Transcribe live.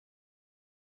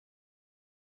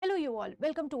Hello you all,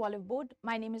 welcome to Oliveboard.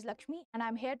 My name is Lakshmi and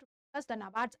I'm here to discuss the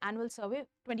Nabard's annual survey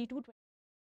 22-20.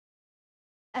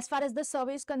 As far as the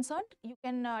survey is concerned, you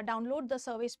can download the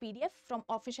survey's PDF from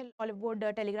official Oliveboard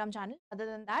Telegram channel. Other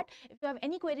than that, if you have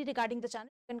any query regarding the channel,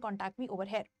 you can contact me over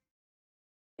here.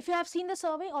 If you have seen the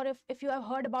survey or if you have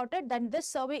heard about it, then this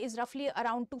survey is roughly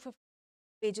around 250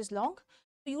 pages long.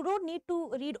 So you don't need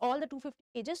to read all the 250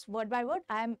 pages word by word.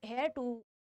 I am here to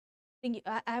bring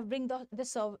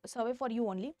this survey for you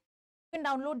only. You can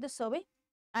download this survey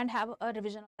and have a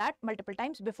revision of that multiple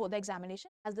times before the examination,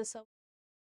 as this survey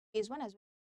phase 1 as well.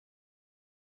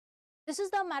 This is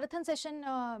the marathon session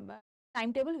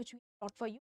timetable which we brought for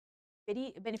you,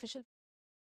 very beneficial.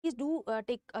 Please do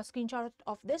take a screenshot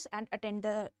of this and attend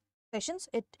the sessions.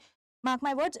 Mark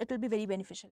my words, it will be very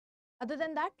beneficial. Other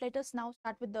than that, let us now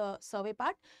start with the survey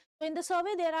part. So in the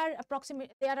survey, there are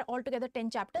altogether 10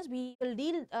 chapters. We will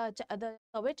deal the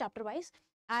survey chapter wise.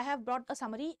 I have brought a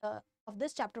summary of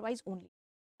this chapter wise only.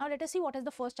 Now let us see what is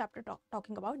the first chapter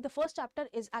talking about. The first chapter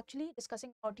is actually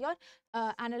discussing about your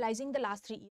analyzing the last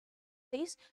 3 years. It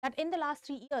says that in the last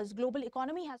 3 years, global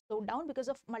economy has slowed down because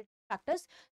of multiple factors.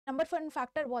 Number one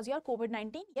factor was your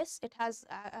COVID-19. Yes, it has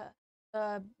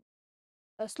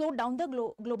slowed down the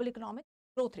global economic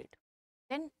growth rate.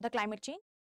 Then the climate change.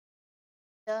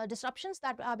 The disruptions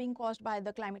that are being caused by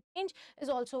the climate change is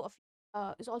also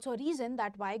a reason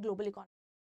that why global economy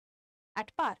at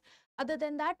par. Other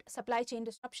than that, supply chain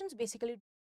disruptions, basically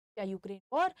the Ukraine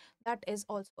war, that is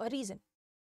also a reason.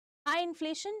 High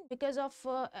inflation because of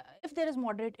if there is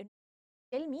moderate inflation.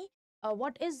 Tell me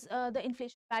what is the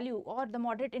inflation value or the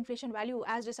moderate inflation value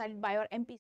as decided by your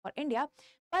MPs for India.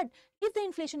 But if the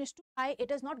inflation is too high,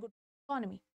 it is not good for the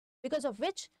economy, because of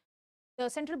which the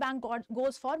central bank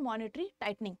goes for monetary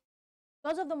tightening.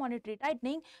 Because of the monetary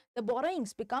tightening, the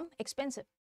borrowings become expensive.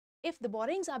 If the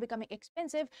borrowings are becoming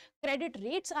expensive, interest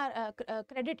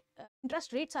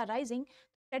rates are rising,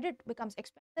 credit becomes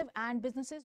expensive and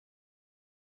businesses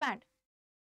expand.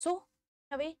 So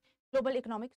in a way, global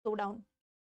economic slowdown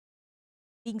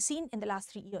being seen in the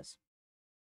last 3 years.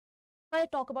 If I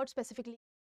talk about specifically,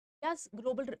 yes,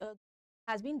 global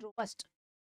has been robust.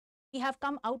 We have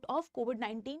come out of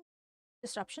COVID-19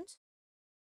 disruptions.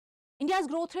 India's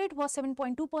growth rate was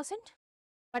 7.2%,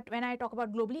 but when I talk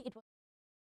about globally, it was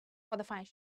for the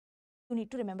financial. You need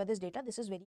to remember this data. This is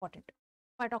very important.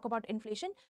 If I talk about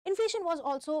inflation, inflation was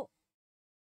also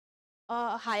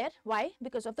higher. Why?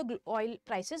 Because of the oil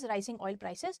prices, rising oil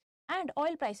prices, and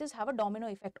oil prices have a domino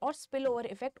effect or spillover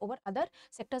effect over other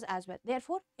sectors as well.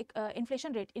 Therefore,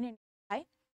 inflation rate in India is high.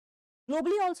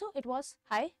 Globally also, it was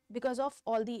high because of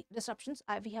all the disruptions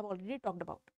we have already talked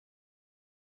about.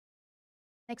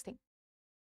 Next thing.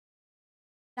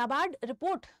 Nabard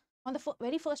report on the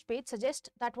very first page suggests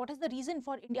that what is the reason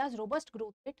for India's robust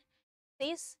growth rate.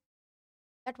 Says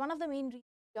that one of the main reasons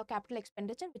is your capital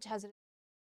expenditure, which has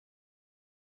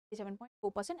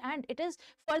 7.4%, and it is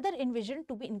further envisioned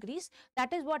to be increased.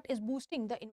 That is what is boosting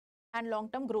the and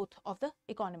long-term growth of the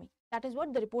economy. That is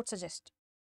what the report suggests.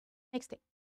 Next thing.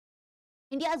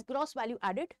 India's gross value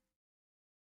added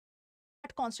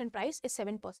at constant price is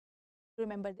 7%.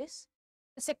 Remember this.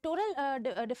 The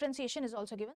sectoral differentiation is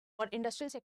also given. For industrial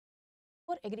sector,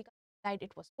 for agriculture side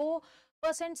it was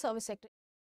 4%, service sector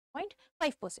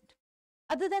 0.5%.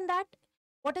 Other than that,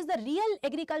 what is the real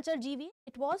agriculture GV?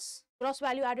 It was gross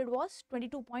value added was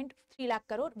 22.3 lakh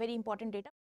crore. Very important data.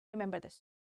 Remember this.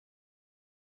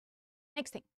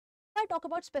 Next thing. If I talk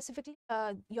about specifically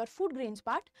your food grains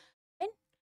part, then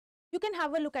you can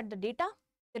have a look at the data.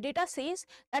 The data says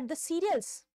that the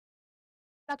cereals,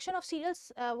 production of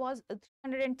cereals was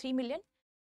 303 million.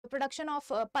 The production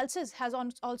of pulses has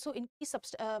also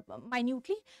increased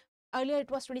minutely. Earlier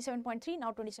it was 27.3,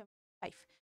 now 27.5. You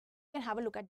can have a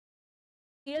look at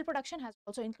cereal production has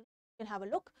also increased. You can have a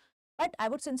look. But I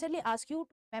would sincerely ask you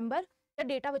to remember the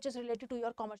data which is related to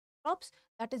your commercial crops,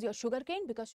 that is your sugarcane,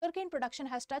 because sugarcane production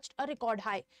has touched a record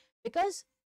high. Because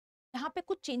यहाँ पे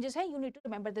कुछ changes है, you need to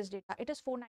remember this data. It is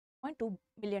 490.2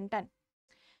 million ton.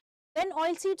 Then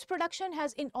oilseeds production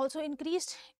has also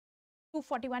increased to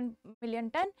 41 million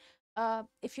ton.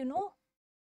 If you know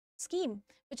scheme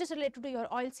which is related to your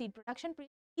oilseed production,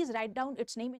 please write down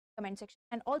its name in the comment section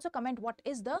and also comment what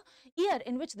is the year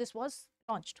in which this was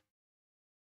launched.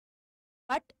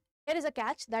 But there is a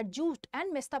catch that jute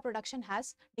and mesta production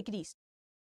has decreased.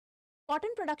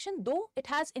 Cotton production, though it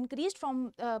has increased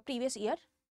from previous year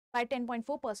by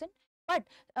 10.4%, but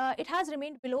it has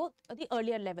remained below the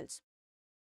earlier levels.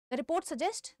 The report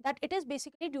suggests that it is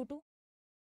basically due to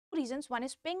two reasons. One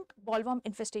is pink bollworm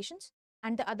infestations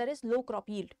and the other is low crop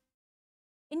yield.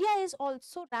 India is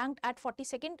also ranked at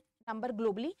 42nd number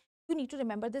globally You need to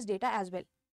remember this data as well.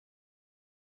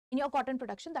 In your cotton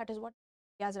production, that is what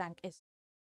India's rank is.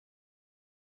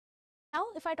 Now,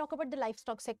 if I talk about the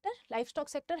livestock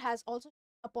sector has also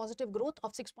a positive growth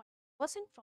of 6%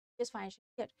 from this financial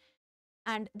year.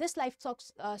 And this livestock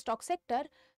stock sector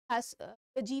has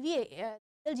the GVA,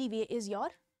 GVA is your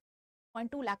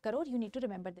 0.2 lakh crore. You need to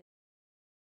remember this.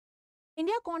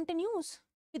 India continues to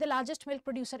be the largest milk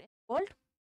producer in the world.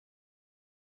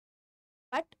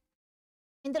 But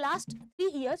in the last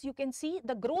 3 years, you can see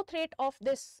the growth rate of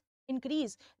this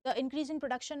increase, the increase in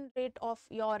production rate of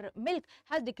your milk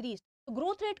has decreased. The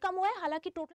growth rate kam hua hai,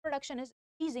 halaki total production is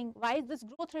increasing. Why is this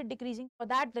growth rate decreasing? For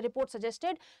that, the report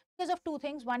suggested because of two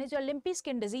things. One is your limpy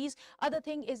skin disease. Other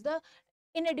thing is the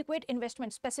inadequate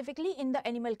investment, specifically in the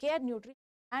animal care, nutrition,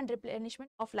 and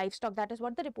replenishment of livestock. That is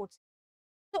what the report says.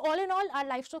 So all in all, our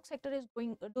livestock sector is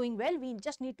doing well. We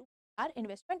just need to our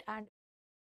investment and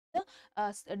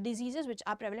the diseases which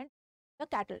are prevalent in the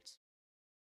cattle.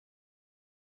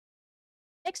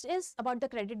 Next is about the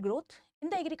credit growth. In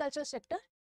the agricultural sector,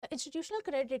 the institutional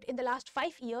credit in the last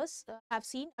 5 years have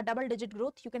seen a double-digit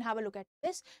growth. You can have a look at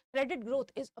this. Credit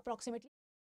growth is approximately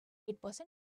 8%.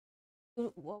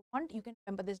 You can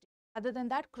remember this. Other than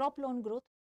that, crop loan growth.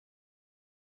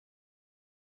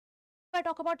 If I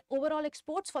talk about overall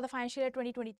exports for the financial year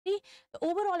 2023, the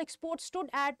overall exports stood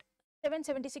at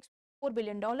 $776.4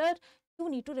 billion. You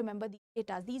need to remember these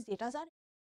data. These data are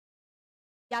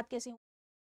याद कैसे हो?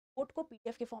 Report को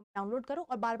PDF के form में download करो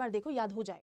और बार-बार देखो, याद हो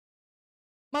जाए.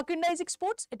 Merchandise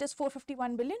exports, it is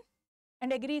 451 billion,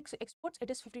 and agri exports, it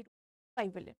is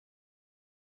 52.5 billion.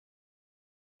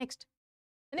 Next,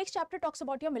 the next chapter talks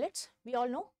about your millets. We all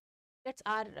know millets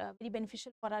are very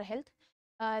beneficial for our health.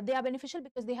 They are beneficial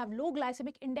because they have low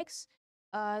glycemic index.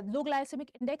 Low glycemic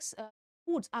index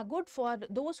foods are good for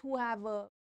those who have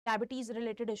diabetes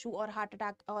related issue or heart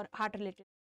attack or heart related.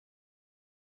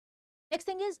 Next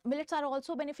thing is millets are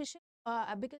also beneficial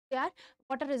because they are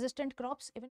water resistant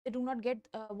crops. Even if they do not get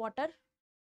water,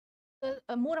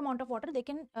 more amount of water, we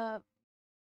can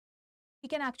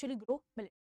actually grow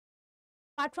millets.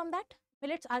 Apart from that,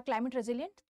 millets are climate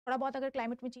resilient. थोड़ा बहुत अगर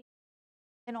climate में change,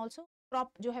 then also crop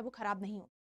जो है वो खराब नहीं हो.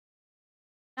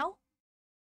 Now,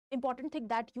 important thing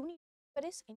that you need to remember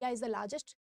is India is the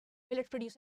largest millet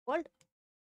producer in the world.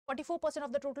 44%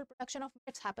 of the total production of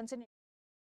millets happens in India.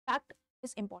 Fact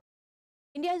is important.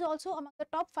 India is also among the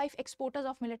top 5 exporters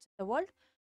of millets in the world.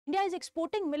 India is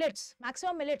exporting millets,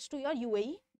 maximum millets to your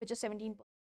UAE, which is 17%,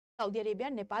 Saudi Arabia,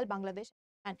 Nepal, Bangladesh,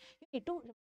 and you need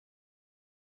to.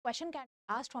 Question can be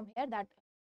asked from here that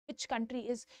which country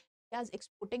is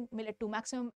exporting millet to?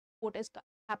 Maximum export is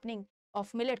happening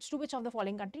of millets to which of the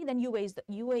following country? Then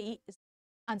UAE is the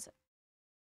answer.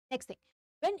 Next thing,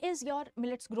 when is your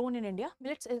millets grown in India?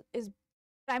 Millets is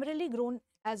primarily grown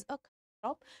as a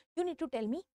crop. You need to tell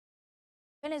me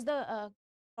when is the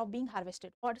crop being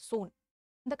harvested or sown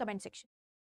in the comment section.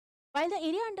 While the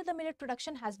area under the millet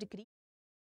production has decreased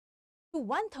to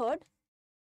 1/3,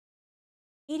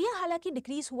 area हालांकि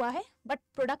decrease हुआ है, but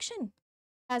production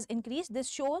has increased. This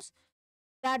shows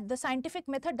that the scientific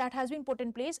method that has been put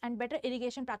in place and better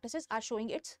irrigation practices are showing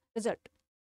its result.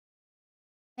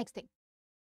 Next thing.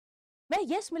 Well,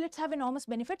 yes, millets have enormous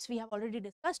benefits, we have already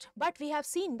discussed, but we have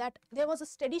seen that there was a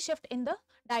steady shift in the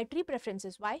dietary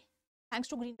preferences. Why? Thanks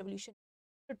to Green Revolution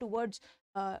towards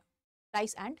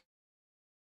rice and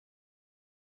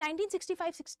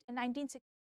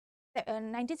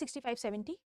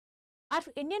 1965-70, our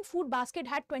Indian food basket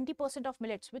had 20% of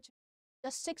millets, which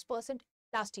just 6%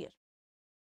 last year.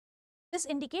 This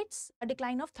indicates a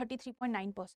decline of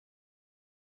 33.9%.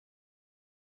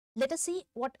 Let us see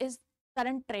what is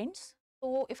current trends.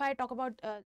 So if I talk about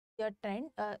the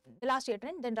last year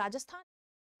trend, then Rajasthan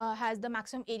has the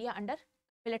maximum area under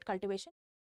millet cultivation.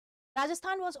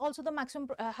 Rajasthan was also the maximum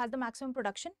has the maximum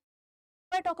production.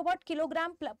 If I talk about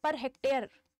kilogram per hectare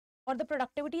or the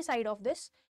productivity side of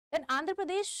this, then Andhra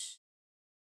Pradesh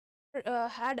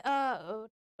had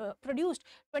produced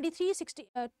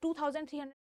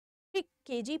 2,303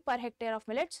 kg per hectare of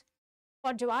millets.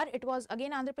 For jawar, it was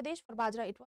again Andhra Pradesh. For bajra,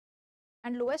 it was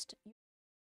and lowest.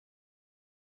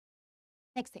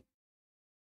 Next thing,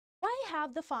 why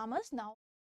have the farmers now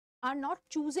are not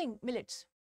choosing millets?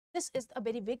 This is a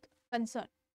very big concern.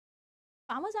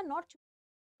 Farmers are not choosing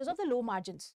because of the low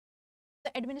margins.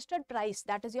 The administered price,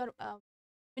 that is your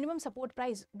minimum support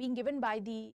price being given by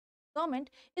the government,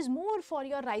 is more for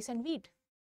your rice and wheat.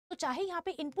 तो चाहे यहाँ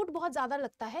पे input बहुत ज़्यादा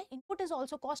लगता है, input is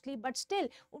also costly, but still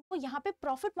उनको यहाँ पे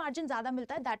प्रॉफिट मार्जिन ज़्यादा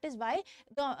मिलता है. That is why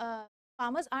the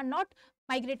farmers are not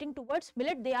migrating towards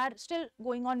millet. They are still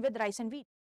going on with rice and wheat.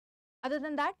 Other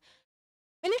than that,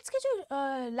 millets की जो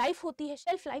life होती है,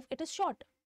 shelf life, it is short,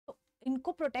 तो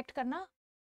इनको protect करना,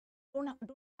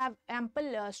 don't have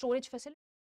ample storage facility,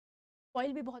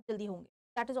 spoil भी बहुत जल्दी होंगे,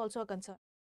 that is also a concern.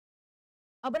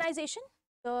 Urbanization,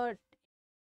 the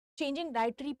changing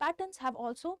dietary patterns have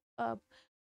also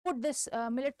put this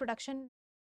millet production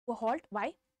to a halt.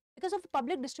 Why? Because of the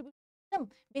public distribution system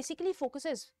basically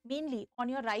focuses mainly on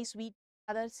your rice, wheat,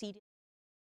 other cereals.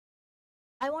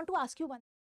 I want to ask you one,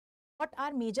 what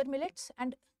are major millets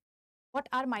and what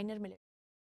are minor millets?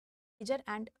 Major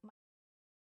and minor.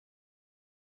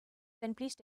 Then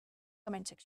please take the comment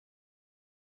section.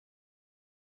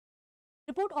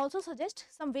 Report also suggests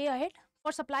some way ahead.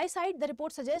 For supply side, the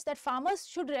report suggests that farmers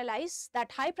should realize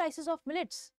that high prices of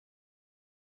millets,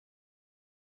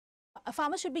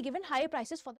 farmers should be given higher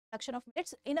prices for the production of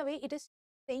millets. In a way, it is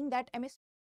saying that MSP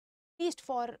at least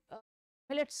for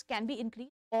millets can be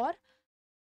increased, or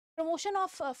promotion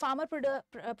of farmer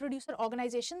producer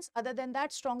organizations. Other than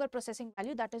that, stronger processing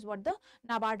value. That is what the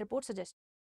Nabard report suggests.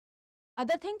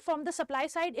 Other thing, from the supply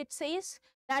side, it says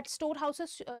that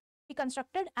storehouses be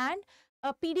constructed, and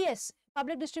PDS,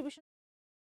 public distribution,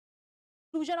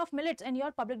 inclusion of millets in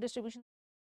your public distribution,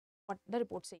 what the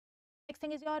report says. Next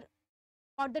thing is your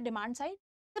about the demand side.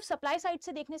 सिर्फ supply side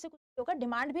से देखने से कुछ नहीं होगा,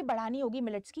 demand भी बढ़ानी होगी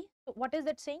millets की. So what is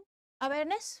that saying?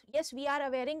 Awareness. Yes, we are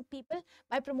awareing people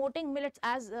by promoting millets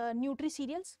as nutri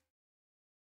cereals.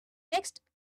 Next,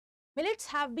 millets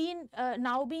have been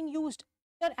now been used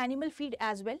for animal feed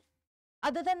as well.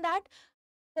 Other than that,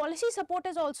 policy support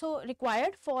is also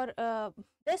required for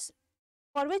this,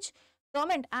 for which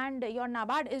government and your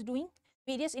Nabard is doing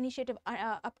various initiative,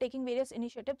 uptaking various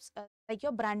initiatives like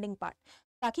your branding part,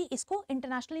 ताकि इसको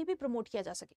internationally भी promote किया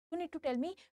जा सके. You need to tell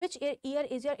me which year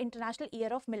is your international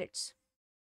year of millets.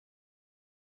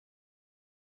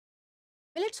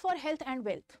 Millets for health and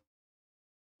wealth.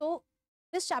 So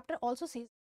this chapter also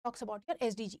talks about your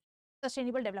SDG,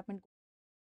 Sustainable Development Goal.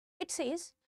 It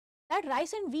says that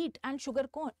rice and wheat and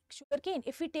sugarcane,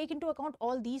 if we take into account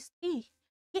all these three,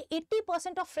 ये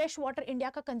 80% of fresh water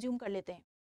India का consume कर लेते हैं.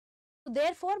 So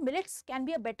therefore, millets can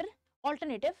be a better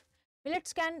alternative.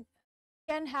 Millets can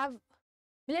have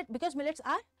because millets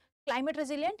are climate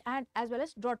resilient and as well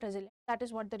as drought resilient. That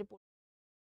is what the report.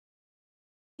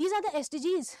 These are the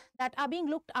SDGs that are being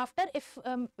looked after if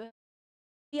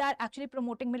we are actually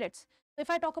promoting millets. So if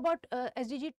I talk about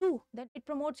SDG 2, then it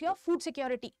promotes your food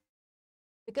security,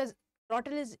 because drought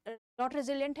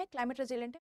resilient hai, climate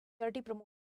resilient hai, security promote.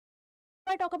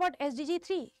 If I talk about SDG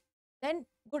 3, then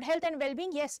good health and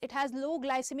well-being, yes, it has low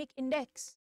glycemic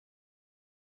index.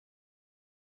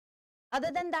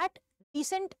 Other than that,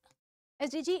 decent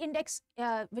SDG index,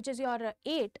 which is your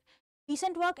 8,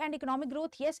 decent work and economic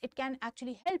growth, yes, it can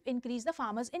actually help increase the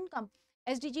farmer's income.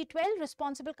 SDG 12,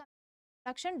 responsible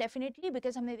production, definitely,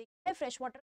 because हमने देखा है fresh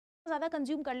water ज़्यादा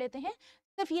consume कर लेते हैं,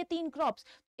 सिर्फ ये 3 crops.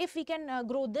 If we can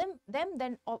grow them,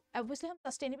 then obviously हम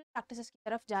sustainable practices की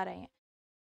तरफ जा रहे हैं.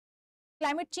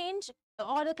 Climate change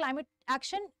or the climate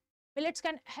action, millets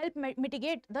can help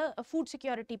mitigate the food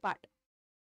security part.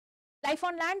 Life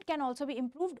on land can also be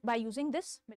improved by using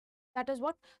this. That is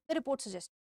what the report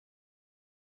suggests.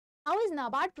 How is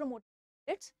Nabard promoting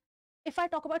millets? If I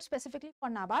talk about specifically for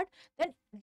Nabard, then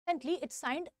recently it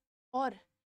signed, or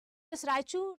this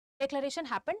Raichu declaration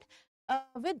happened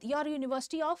with your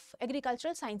University of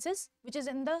Agricultural Sciences, which is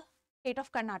in the state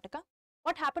of Karnataka.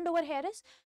 What happened over here is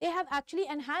they have actually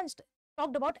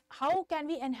talked about how can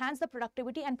we enhance the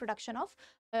productivity and production of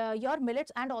your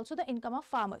millets and also the income of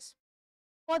farmers.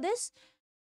 For this,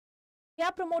 we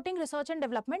are promoting research and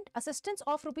development. Assistance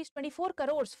of rupees 24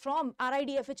 crores from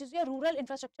RIDF, which is your Rural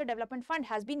Infrastructure Development Fund,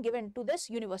 has been given to this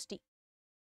university.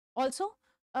 Also,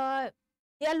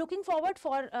 they are looking forward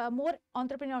for more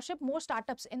entrepreneurship, more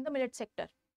startups in the millet sector.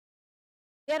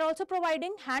 They are also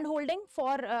providing hand-holding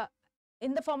for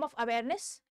in the form of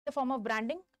awareness, in the form of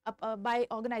branding by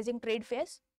organizing trade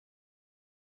fairs.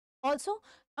 Also,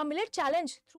 a millet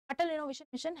challenge through Atal Innovation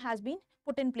Mission has been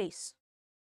put in place.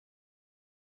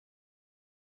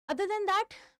 Other than that,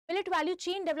 millet value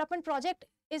chain development project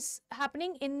is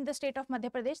happening in the state of Madhya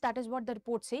Pradesh. That is what the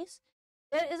report says.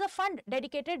 There is a fund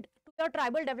dedicated to your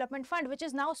tribal development fund, which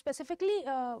is now specifically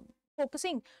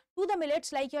focusing to the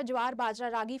millets like your jawar,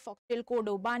 bajra, ragi, foxtail,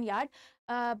 kodo, barnyard,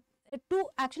 to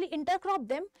actually intercrop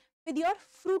them with your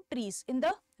fruit trees in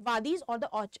the wadis or the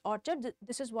orchard.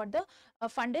 This is what the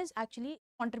fund is actually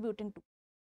contributing to.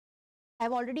 I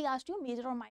have already asked you major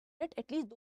or minor millet, at least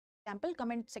example,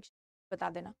 comment section bata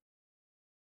dena.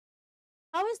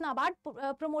 How is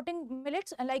Nabard promoting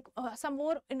millets? Like some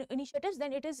more initiatives,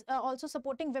 then it is also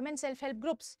supporting women self-help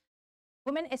groups.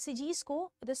 Women SCGs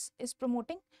ko this is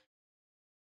promoting.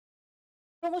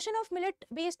 Promotion of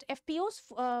millet-based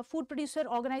FPOs, food producer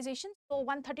organizations. So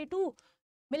 132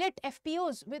 millet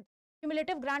FPOs with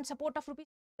cumulative grant support of rupees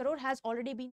crore has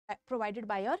already been provided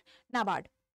by your Nabard.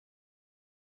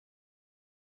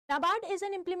 Nabard is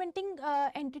an implementing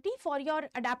entity for your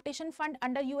adaptation fund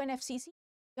under UNFCCC,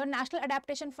 your National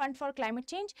Adaptation Fund for Climate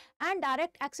Change, and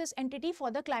direct access entity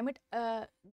for the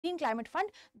Green Climate Fund.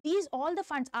 These all the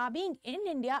funds are being in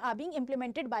India are being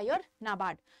implemented by your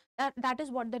Nabard. That is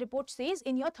what the report says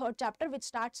in your third chapter,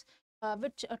 which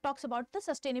talks about the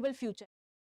sustainable future.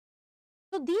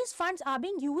 So these funds are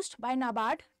being used by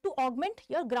Nabard to augment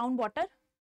your groundwater,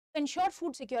 ensure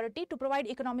food security, to provide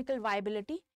economical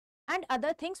viability, and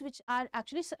other things which are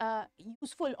actually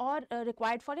useful or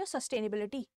required for your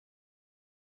sustainability.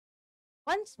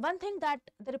 One thing that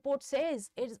the report says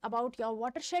is about your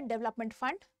Watershed Development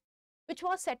Fund, which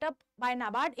was set up by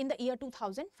Nabard in the year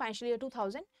 2000, financial year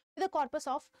 2000, with a corpus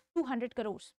of 200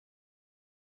 crores.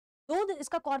 Though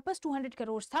iska corpus 200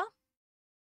 crores tha,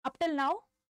 up till now,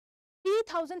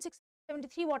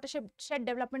 3,673 watershed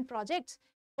development projects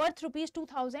worth rupees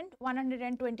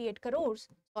 2,128 crores,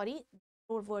 sorry,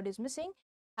 crore word is missing,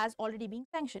 has already been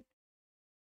sanctioned.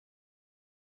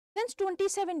 Since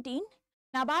 2017,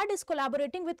 Nabard is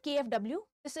collaborating with KfW.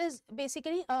 This is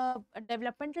basically a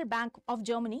developmental bank of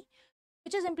Germany,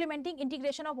 which is implementing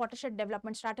integration of watershed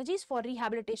development strategies for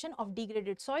rehabilitation of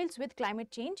degraded soils with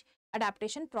climate change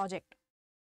adaptation project.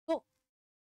 So,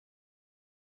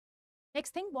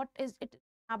 next thing, what is it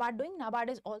Nabard doing? Nabard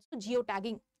is also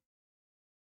geotagging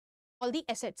all the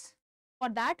assets. For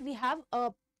that, we have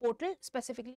a portal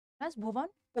specifically known as Bhuvan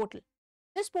portal.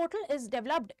 This portal is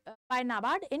developed by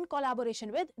Nabard in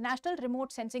collaboration with National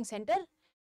Remote Sensing Center,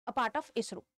 a part of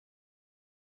ISRO.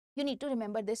 You need to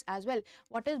remember this as well.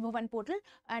 What is Bhuvan portal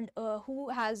and who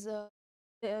has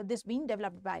this been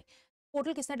developed by?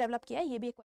 Portal किसने develop किया है? ये भी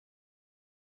एक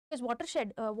is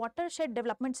watershed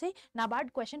development से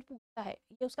Nabard question पूछता है.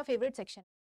 ये उसका favorite section.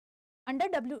 Under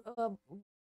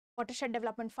Watershed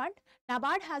Development Fund,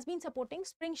 Nabard has been supporting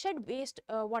springshed-based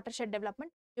watershed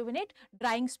development, rejuvenate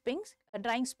drying springs.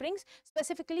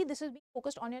 Specifically, this is being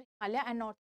focused on your Himalaya and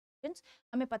North regions.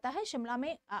 हमें पता है शिमला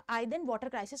में आए दिन water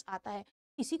crisis आता है.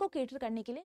 इसी को cater करने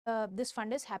के लिए this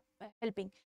fund is helping.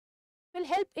 It will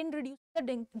help in reducing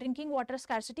the drinking water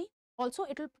scarcity. Also,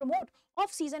 it will promote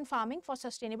off-season farming for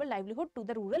sustainable livelihood to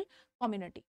the rural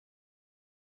community.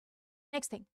 Next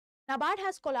thing. Nabard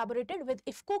has collaborated with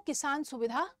IFSCA Kisan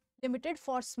Suvidha Limited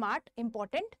for SMART,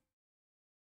 important.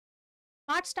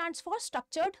 SMART stands for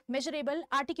structured, measurable,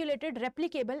 articulated,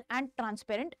 replicable and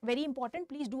transparent. Very important,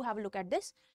 please do have a look at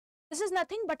this. This is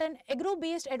nothing but an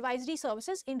agro-based advisory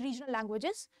services in regional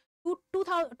languages to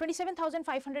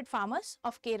 27,500 farmers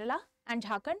of Kerala and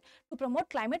Jharkhand to promote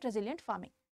climate resilient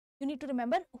farming. You need to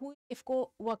remember who IFSCA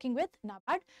working with,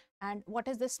 Nabard, and what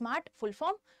is the SMART full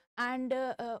form, and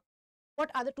what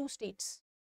are the two states.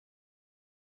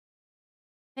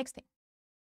 Next thing.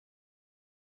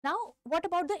 Now, what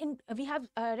about we have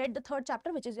read the third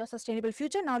chapter, which is your sustainable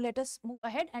future. Now, let us move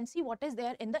ahead and see what is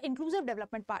there in the inclusive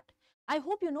development part. I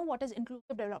hope you know what is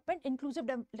inclusive development. Inclusive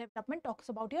development talks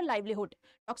about your livelihood,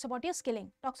 talks about your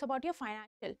skilling, talks about your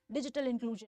financial, digital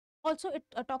inclusion. Also, it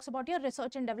talks about your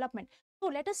research and development. So,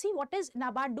 let us see what is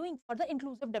Nabard doing for the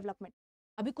inclusive development.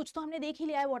 अभी कुछ तो हमने देख ही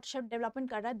लिया है, watershed development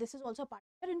कर रहा है. This is also part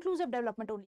of inclusive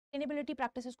development only. Sustainability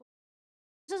practices.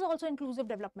 This is also inclusive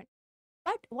development.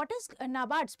 But what is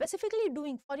Nabard specifically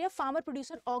doing for your farmer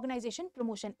producer organization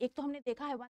promotion? एक तो हमने देखा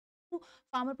है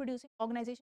farmer producing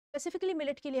organization specifically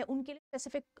millet के लिए उनके लिए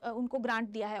specific उनको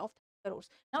grant दिया है of 30 crores.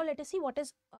 Now let us see what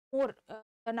is more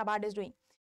Nabard is doing.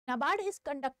 Nabard is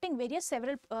conducting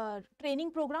several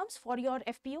training programs for your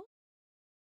FPO.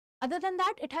 Other than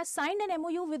that, it has signed an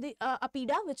MOU with the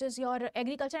APIDA, which is your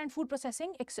Agriculture and Food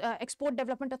Processing Export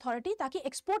Development Authority, ताकि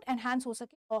export enhance हो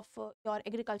सके of your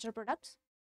agriculture products.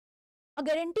 A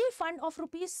guarantee fund of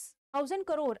rupees 1,000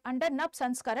 crore under NAB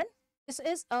Sanskaran, this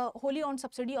is a wholly owned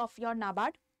subsidy of your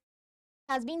Nabard,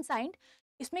 has been signed.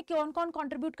 इसमें कौन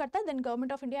contribute करता है? Then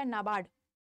Government of India and Nabard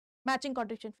matching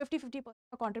contribution 50-50%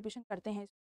 contribution करते हैं.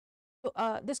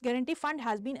 So this guarantee fund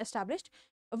has been established,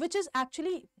 which has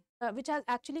actually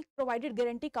provided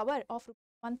guarantee cover of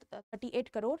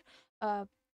 138 crore to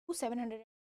 700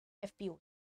 FPO.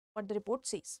 What the report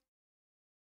says.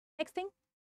 Next thing.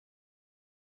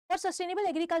 For sustainable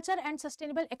agriculture and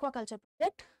sustainable aquaculture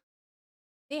project,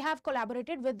 they have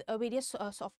collaborated with various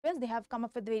softwares. They have come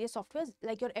up with various softwares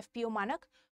like your FPO Manak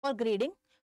for grading,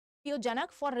 FPO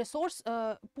Janak for resource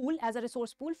pool as a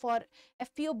resource pool, for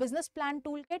FPO business plan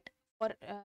toolkit for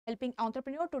helping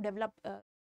entrepreneur to develop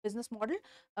business model,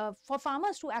 for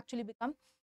farmers to actually become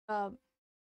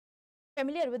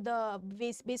familiar with the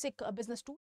basic business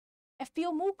tool.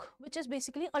 FPO MOOC, which is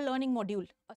basically a learning module,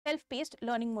 a self-paced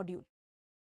learning module.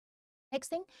 Next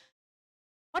thing,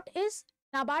 what is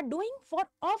Nabard doing for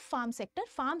off-farm sector?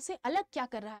 Farm से अलग क्या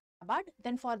कर रहा है Nabard?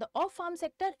 Then for the off-farm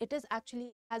sector, it is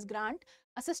actually has grant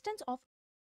assistance of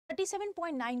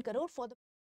 37.9 crore for the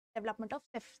development of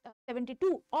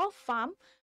 72 off-farm.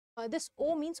 This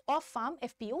O means off-farm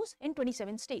FPOs in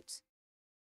 27 states.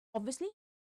 Obviously,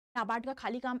 Nabard का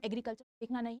खाली काम agriculture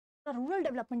देखना नहीं, rural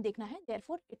development देखना है.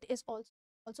 Therefore, it is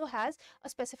also has a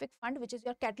specific fund which is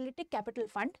your catalytic capital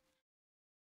fund.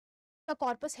 The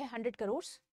corpus है 100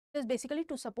 crores. It is basically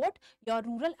to support your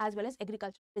rural as well as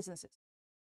agricultural businesses.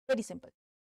 Very simple.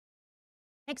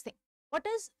 Next thing, what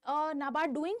is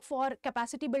Nabard doing for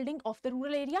capacity building of the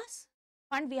rural areas?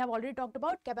 Fund we have already talked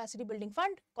about, capacity building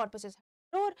fund, corpus is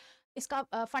 100 crore.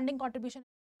 Iska funding contribution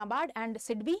Nabard and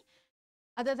SIDBI.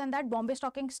 Other than that, Bombay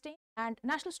Stock Exchange and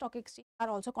National Stock Exchange are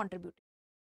also contributing.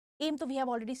 Aim to we have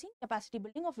already seen, capacity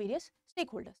building of various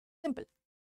stakeholders. Simple.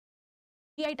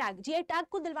 GI tag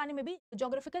को दिलवाने में भी,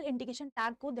 geographical indication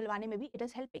tag को दिलवाने में भी it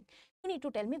is helping. You need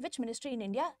to tell me which ministry in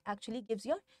India actually gives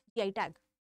your GI tag.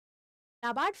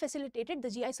 Nabard facilitated the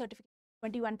GI certificate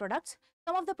 21 products.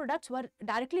 Some of the products were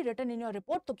directly written in your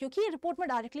report. तो क्योंकि report में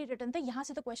directly written थे, यहाँ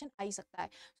से तो question आ ही सकता है.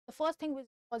 The first thing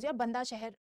was your बंदा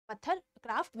शहर पत्थर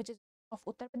craft, which is of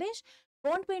Uttar Pradesh,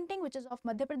 bond painting, which is of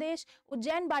Madhya Pradesh,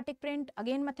 Ujjain batik print,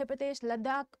 again Madhya Pradesh,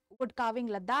 Ladakh, wood carving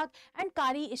Ladakh, and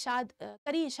Kari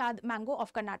Ishad mango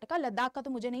of Karnataka. Ladakh का तो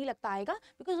मुझे नहीं लगता आएगा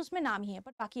because उसमें नाम ही है,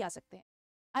 पर बाकी आ सकते हैं.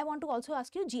 I want to also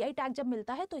ask you, GI tag जब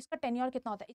मिलता है तो इसका tenure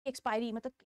कितना होता है, इसकी expiry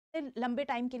मतलब लंबे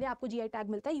टाइम के लिए आपको GI tag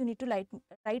मिलता है. You need to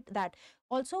write that.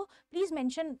 Also, please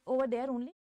mention over there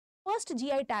only first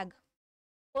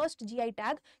GI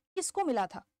tag किसको मिला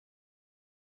था.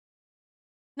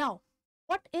 Now,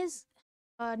 what is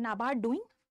Nabard doing?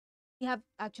 We have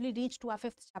actually reached to our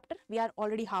 5th chapter. We are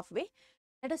already halfway.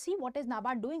 Let us see what is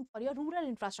Nabard doing for your rural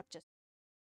infrastructure.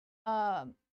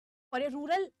 For your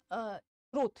rural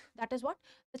growth, that is what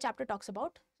the chapter talks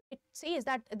about. It says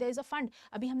that there is a fund.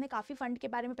 अभी हमने काफ़ी fund के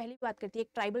बारे में पहले भी बात करती है.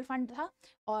 एक tribal fund था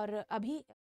और अभी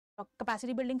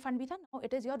capacity building fund भी था. Now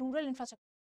it is your rural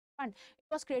infrastructure fund.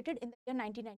 It was created in the year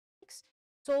 1996.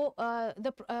 So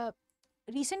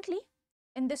recently,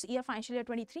 in this year, financial year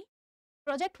 23,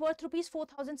 project worth rupees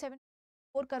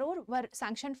 4,074 crore were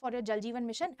sanctioned for your Jal Jeevan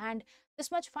mission, and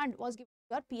this much fund was given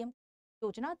to your PM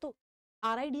योजना. तो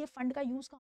RIDF fund का use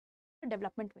का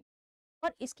development में,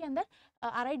 और इसके अंदर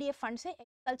RIDF fund से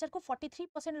agriculture को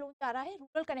 43% लोन जा रहा है.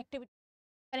 Rural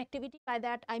connectivity by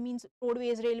that I means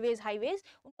roadways, railways, highways,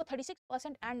 उनको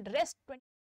 36% and rest 20%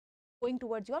 going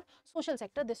towards your social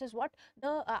sector. This is what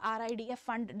the RIDF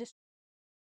fund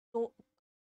so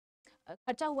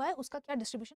खर्चा हुआ है उसका क्या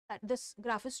distribution, this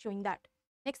graph is showing that.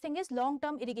 Next thing is long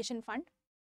term irrigation fund.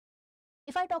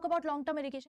 If I talk about long term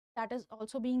irrigation, that is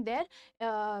also being there,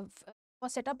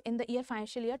 was set up in the year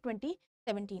financial year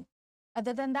 2017.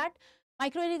 Other than that,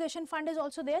 micro irrigation fund is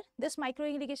also there. This micro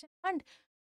irrigation fund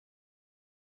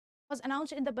was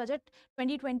announced in the budget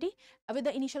 2020 with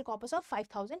the initial corpus of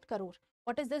 5,000 crore.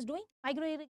 What is this doing? Micro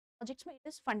irrigation projects में it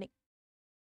is funding.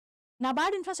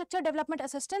 Nabard Infrastructure Development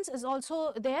Assistance is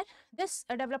also there. This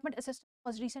development assistance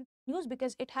was recent news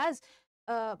because it has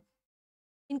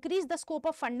increased the scope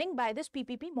of funding by this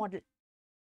PPP model.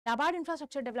 Nabard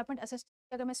Infrastructure Development Assistance,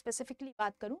 अगर मैं specifically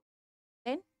बात करूं,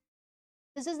 then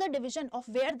this is the division of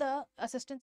where the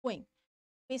assistance is going.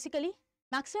 Basically,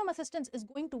 maximum assistance is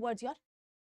going towards your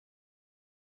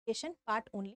education part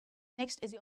only. Next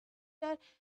is your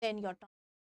then your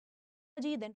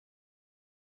technology, then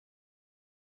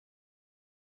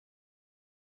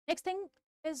next thing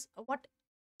is what.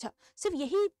 अच्छा, सिर्फ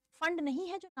यही fund नहीं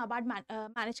है जो NABARD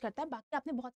manage करता है, बाकी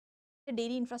आपने बहुत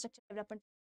dairy infrastructure development,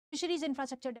 fisheries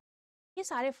infrastructure, ये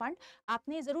सारे फंड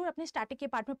आपने ज़रूर अपने स्टैटिक के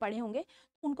पार्ट में पढ़े होंगे,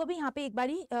 तो उनको भी यहाँ पे एक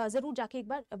बारी ज़रूर जाके एक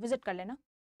बार विजिट कर लेना.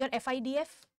 योर FIDF,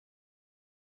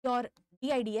 योर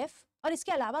DIDF, और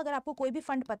इसके अलावा अगर आपको कोई भी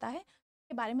फंड पता है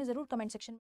उसके बारे में ज़रूर कमेंट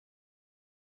सेक्शन में.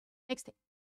 Next thing,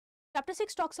 Chapter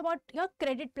 6 talks about your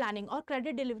credit planning or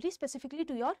credit delivery specifically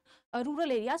to your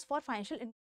rural areas for financial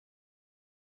income.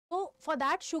 So for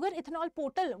that, sugar ethanol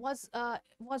portal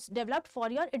was developed for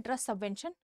your interest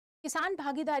subvention. Kisan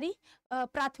Bhagidari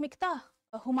Prathmikta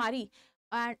Humari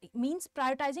means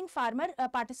prioritizing farmer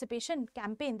participation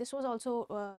campaign. This was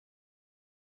also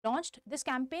launched. This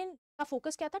campaign का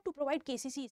focus क्या था? To provide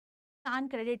KCCs, Kisan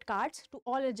credit cards to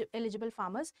all eligible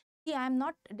farmers. See, I am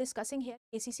not discussing here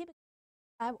KCC.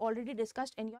 I have already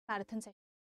discussed in your marathon session,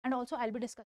 and also I'll be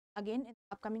discussing again in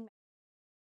upcoming.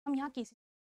 हम यहाँ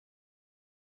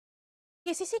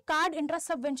KCC card interest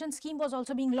subvention scheme was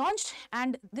also being launched,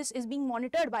 and this is being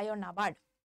monitored by your Nabard.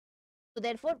 So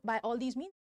therefore, by all these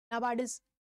means, Nabard is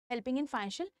helping in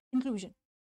financial inclusion.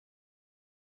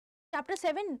 Chapter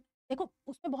 7, देखो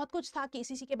उसमें बहुत कुछ था,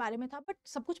 KCC के बारे में था, but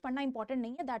सब कुछ पढ़ना important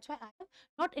नहीं है. That's why I have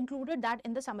not included that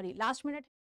in the summary. Last minute,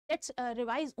 let's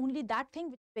revise only that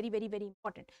thing which is very, very, very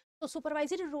important. So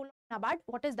supervisory role of Nabard,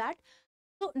 what is that?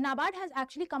 So Nabard has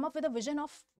actually come up with a vision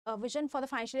for the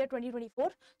financial year 2024.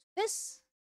 So this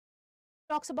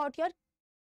talks about your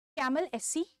CAMEL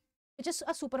SC, which is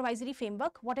a supervisory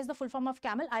framework. What is the full form of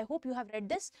CAMEL? I hope you have read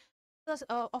this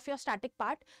of your static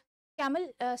part.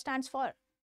 CAMEL stands for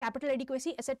capital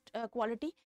adequacy, asset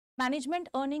quality, management,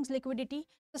 earnings, liquidity,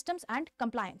 systems, and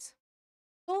compliance.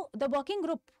 So the working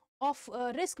group of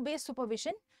risk-based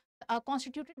supervision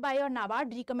constituted by your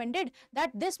Nabard recommended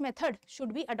that this method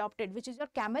should be adopted, which is your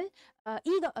CAMEL,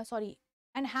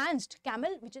 enhanced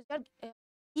CAMEL, which is your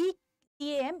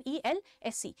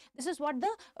CAMELSC. This is what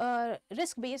the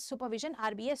risk-based supervision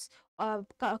RBS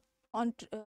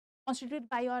constituted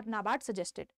by your Nabard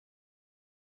suggested.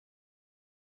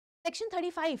 Section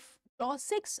 35, Clause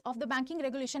 6 of the Banking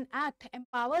Regulation Act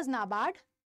empowers Nabard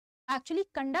actually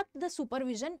conduct the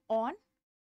supervision on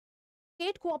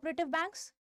state cooperative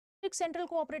banks, central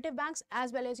cooperative banks,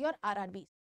 as well as your RRBs.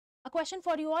 A question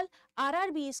for you all,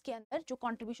 RRBs के अंदर जो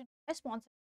contribution है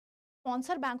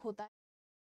sponsor bank होता है,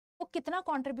 वो कितना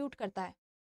contribute करता है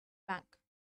bank?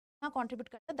 कितना contribute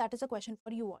करता है? That is a question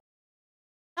for you all.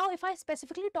 Now, if I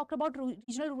specifically talk about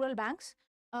regional rural banks,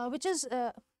 which is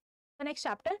the next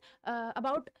chapter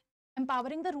about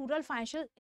empowering the rural financial.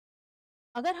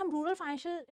 अगर हम rural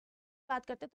financial बात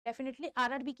करते हैं तो definitely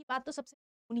RRB की बात तो सबसे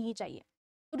होनी ही चाहिए.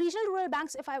 So regional rural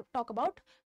banks, if I talk about,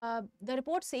 the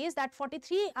report says that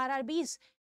 43 RRBs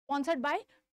sponsored by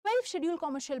 12 scheduled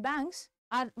commercial banks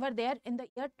were there in the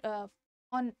year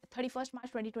on 31st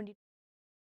March 2020.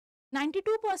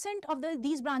 92% of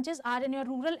these branches are in your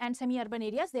rural and semi-urban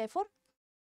areas. Therefore,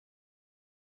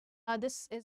 this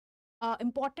is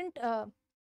important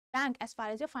bank as far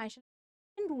as your financial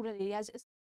in rural areas is.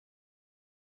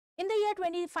 In the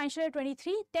year financial year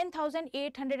 23,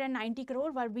 10,890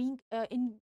 crore were being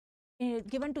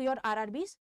given to your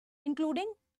RRBs,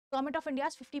 including Government of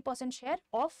India's 50% share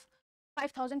of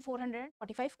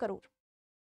 5,445 crore.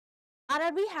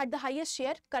 RRB had the highest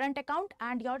share current account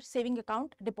and your saving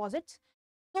account deposits.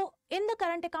 So in the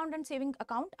current account and saving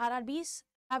account, RRBs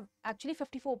have actually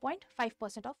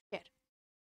 54.5% of share.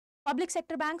 Public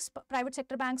sector banks, private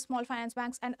sector banks, small finance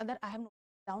banks, and other, I have noted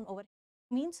down over here.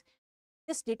 Means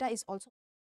this data is also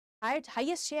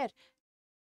highest share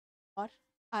for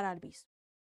RRBs.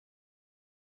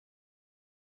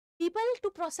 People to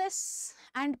process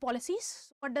and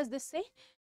policies. What does this say?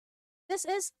 This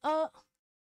is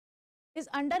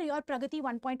under your Pragati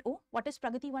 1.0. What is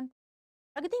Pragati 1?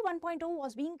 Pragati 1.0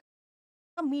 was being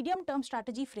a medium-term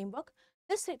strategy framework.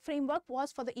 This framework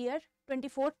was for the year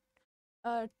 24-28,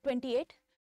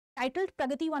 titled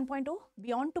Pragati 1.0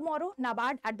 Beyond Tomorrow,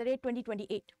 Nabard at the rate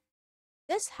 2028.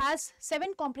 This has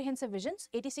 7 comprehensive visions,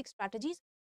 86 strategies,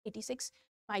 86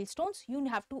 milestones. You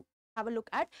have to have a look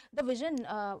at the vision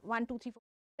 1, 2, 3, 4,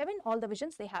 7, all the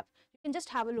visions they have. You can just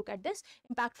have a look at this.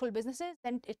 Impactful businesses,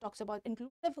 then it talks about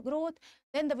inclusive growth,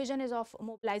 then the vision is of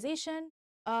mobilization,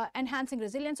 enhancing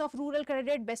resilience of rural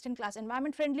credit, best-in-class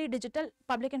environment-friendly, digital,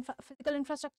 public and physical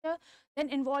infrastructure, then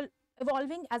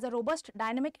evolving as a robust,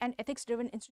 dynamic and ethics-driven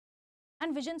institution.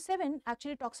 And Vision 7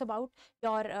 actually talks about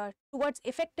your towards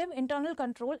effective internal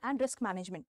control and risk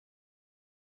management.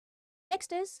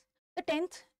 Next is the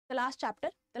 10th, the last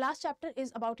chapter. The last chapter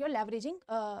is about your leveraging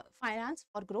finance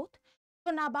for growth.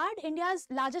 So Nabard, India's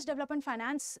largest development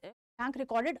finance bank,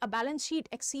 recorded a balance sheet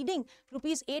exceeding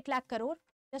rupees 8 lakh crore,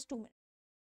 just 2 minutes,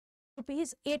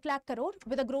 rupees 8 lakh crore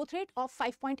with a growth rate of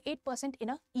 5.8% in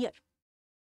a year.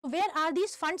 So where are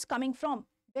these funds coming from?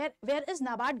 Where is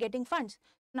Nabard getting funds?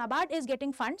 Nabard is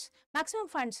getting funds, maximum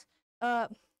funds. I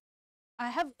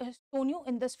have shown you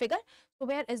in this figure. So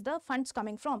where is the funds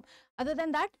coming from? Other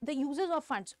than that, the uses of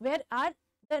funds, where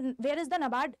is the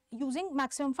Nabard using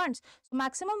maximum funds? So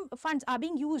maximum funds are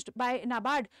being used by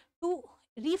Nabard to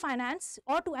refinance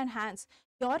or to enhance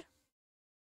your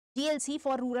GLC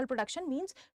for rural production,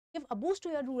 means give a boost to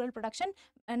your rural production.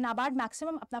 And Nabard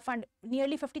maximum apna fund,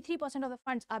 nearly 53% of the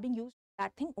funds are being used for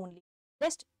that thing only.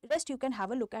 Rest you can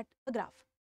have a look at the graph.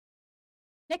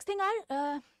 Next thing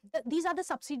are, these are the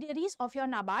subsidiaries of your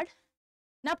Nabard.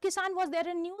 Nab Kisan was there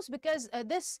in news because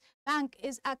this bank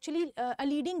is actually a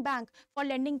leading bank for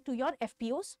lending to your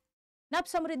FPOs. NAB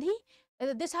Samriddhi,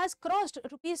 this has crossed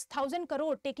rupees 1,000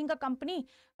 crore, taking a company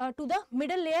to the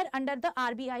middle layer under the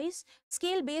RBI's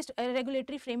scale-based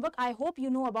regulatory framework. I hope you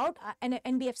know about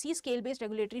NBFC scale-based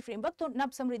regulatory framework. So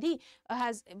NAB Samriddhi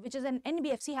which is an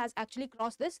NBFC, has actually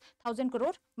crossed this 1,000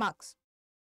 crore marks.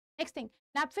 Next thing,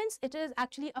 NABFINS, it is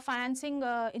actually a financing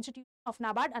institution of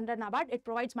Nabard, under Nabard. It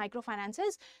provides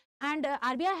microfinances, and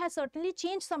RBI has certainly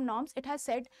changed some norms. It has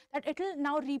said that it will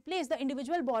now replace the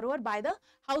individual borrower by the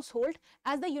household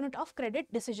as the unit of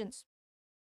credit decisions.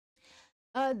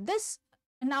 This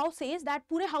now says that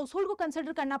पूरे household को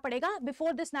consider करना पड़ेगा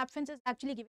before this NABFINS is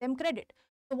actually giving them credit.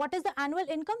 So what is the annual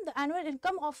income? The annual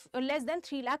income of less than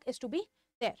 3 lakh is to be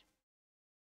there.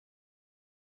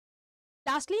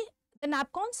 Lastly, the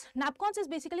NABCons. NABCons is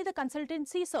basically the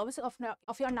consultancy service of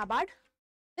your Nabard.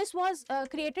 This was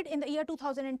created in the year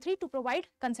 2003 to provide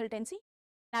consultancy.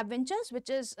 NAB Ventures, which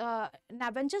is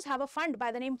NAB Ventures, have a fund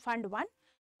by the name Fund 1.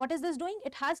 What is this doing?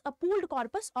 It has a pooled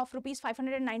corpus of rupees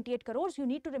 598 crores. You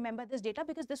need to remember this data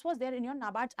because this was there in your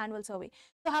Nabard's annual survey.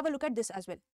 So have a look at this as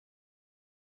well.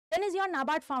 Then is your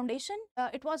Nabard Foundation.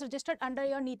 It was registered under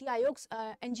your Niti Aayog's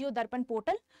NGO Darpan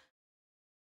portal.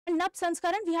 And NAB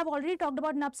Sanskaran, we have already talked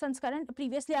about NAB Sanskaran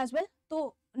previously as well.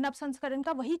 So NAB Sanskaran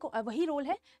ka wahi role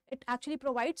hai. It actually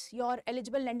provides your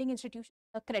eligible lending institution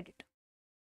credit.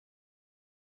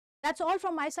 That's all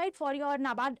from my side for your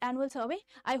Nabard annual survey.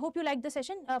 I hope you liked the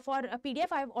session. For a PDF,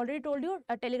 I have already told you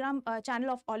a Telegram channel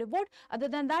of Oliveboard. Other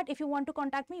than that, if you want to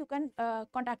contact me, you can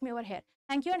contact me over here.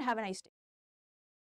 Thank you and have a nice day.